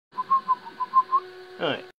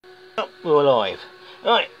Right, oh, we're alive.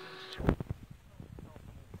 Right,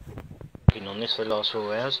 been on this for the last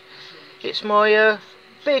 4 hours. It's my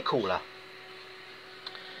beer cooler.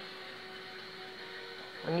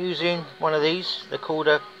 I'm using one of these. They're called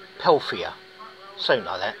a Pelfier, something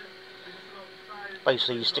like that.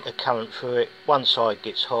 Basically, you stick a current through it. One side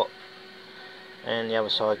gets hot, and the other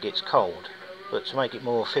side gets cold. But to make it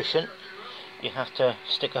more efficient, you have to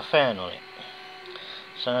stick a fan on it.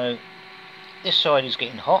 So this side is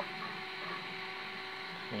getting hot.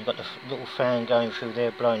 And you've got the little fan going through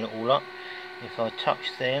there, blowing it all up. If I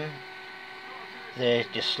touch them, they're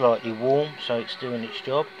just slightly warm, so it's doing its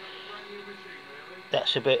job.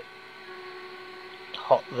 That's a bit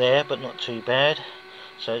hot there, but not too bad.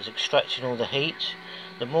 So it's extracting all the heat.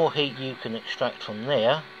 The more heat you can extract from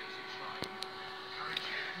there,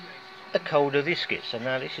 the colder this gets. So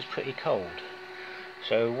now this is pretty cold.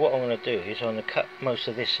 So what I'm going to do is I'm going to cut most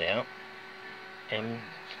of this out, and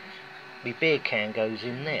my beer can goes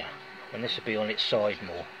in there, and this will be on its side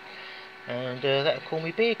more, and that'll cool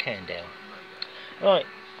my beer can down. Right,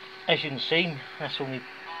 as you can see, that's all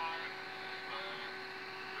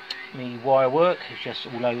my wire work. It's just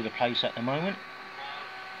all over the place at the moment.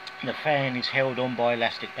 The fan is held on by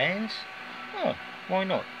elastic bands. Oh, why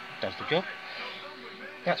not? Does the job.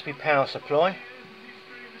 That's my power supply.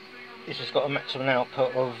 This has got a maximum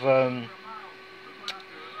output of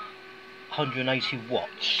 180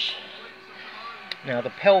 watts. Now the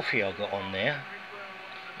Pelfier I got on there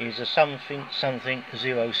is a something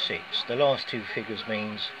 06. The last two figures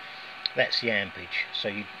means that's the ampage. So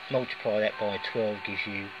you multiply that by 12, gives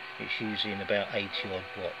you, it's using about 80 odd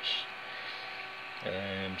watts.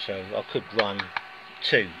 So I could run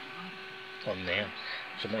 2 on there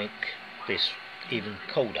to make this even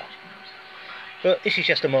colder. But this is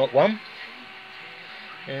just a Mark 1.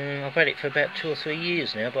 I've had it for about 2 or 3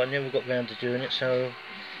 years now, but I never got round to doing it, so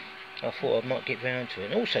I thought I might get round to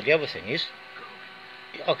it. And also the other thing is,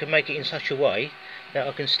 I can make it in such a way that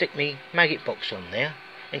I can stick my maggot box on there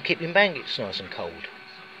and keep my maggots nice and cold.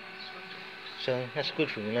 So that's a good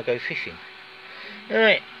thing when I go fishing.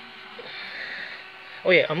 Alright. Oh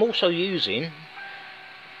yeah, I'm also using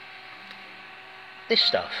this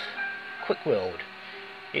stuff, Quick World.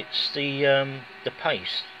 It's the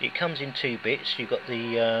paste. It comes in 2 bits. You've got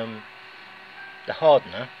the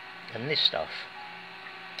hardener and this stuff.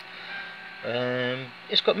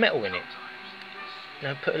 It's got metal in it.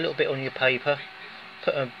 Now put a little bit on your paper,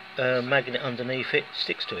 put a magnet underneath it,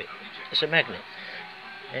 sticks to it. It's a magnet,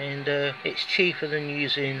 and it's cheaper than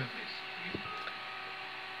using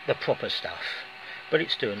the proper stuff, but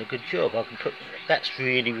it's doing a good job. I can put, that's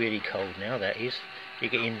really cold now, that is. You're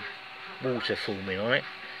getting water forming on it.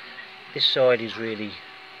 This side is really,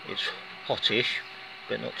 it's hottish,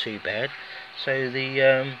 but not too bad. So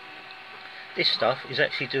the this stuff is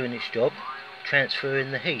actually doing its job,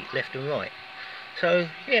 transferring the heat left and right. So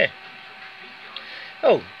yeah.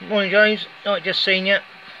 Oh, morning James, I've just seen you.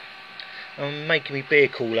 I'm making me beer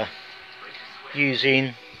cooler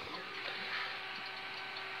using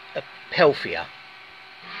a Pelfier,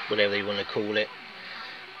 whatever you want to call it.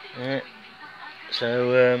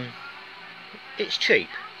 So it's cheap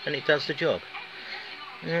and it does the job.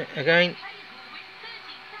 Again,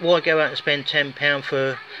 why go out and spend £10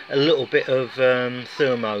 for a little bit of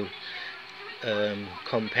thermo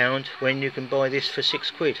compound when you can buy this for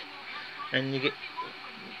 £6 and you get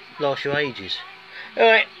last you ages.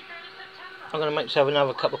 Alright, I'm going to make myself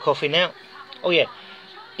another cup of coffee now. Oh yeah,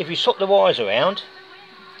 if you swap the wires around,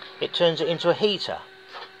 it turns it into a heater.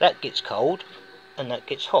 That gets cold and that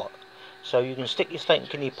gets hot. So you can stick your steak and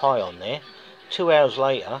kidney pie on there. 2 hours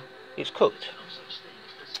later, it's cooked.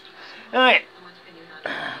 Alright,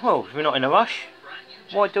 well, if you're not in a rush,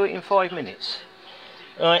 why do it in 5 minutes?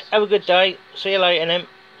 Alright, have a good day. See you later then.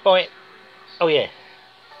 Bye. Oh yeah.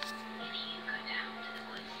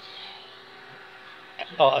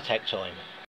 Heart attack time.